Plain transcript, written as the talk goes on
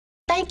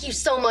thank you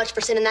so much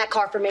for sending that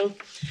car for me.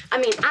 I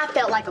mean, I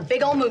felt like a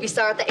big old movie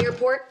star at the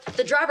airport.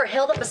 The driver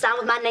held up a sign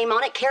with my name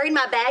on it, carried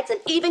my bags, and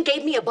even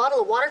gave me a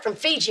bottle of water from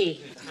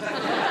Fiji.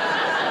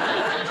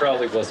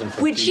 Probably wasn't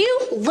from Would Fiji.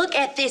 you look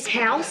at this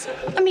house?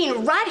 I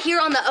mean, right here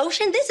on the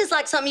ocean, this is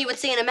like something you would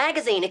see in a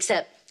magazine,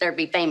 except there'd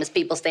be famous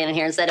people standing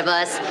here instead of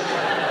us.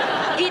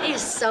 It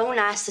is so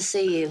nice to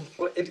see you.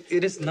 Well,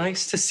 it is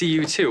nice to see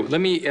you, too.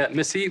 Let me,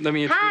 Missy, let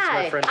me introduce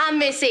my friend. Hi, I'm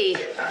Missy.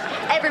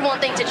 Everyone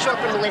thinks it's short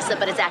for Melissa,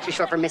 but it's actually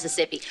short for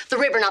Mississippi. The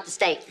river, not the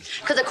state.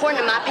 Because according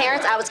to my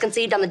parents, I was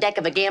conceived on the deck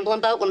of a gambling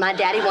boat when my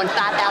daddy won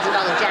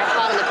 $5,000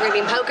 jackpot in the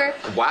Caribbean poker.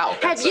 Wow.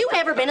 Have you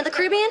ever been to the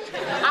Caribbean?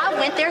 I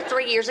went there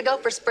 3 years ago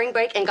for spring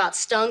break and got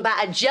stung by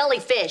a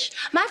jellyfish.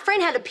 My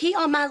friend had to pee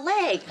on my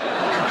leg.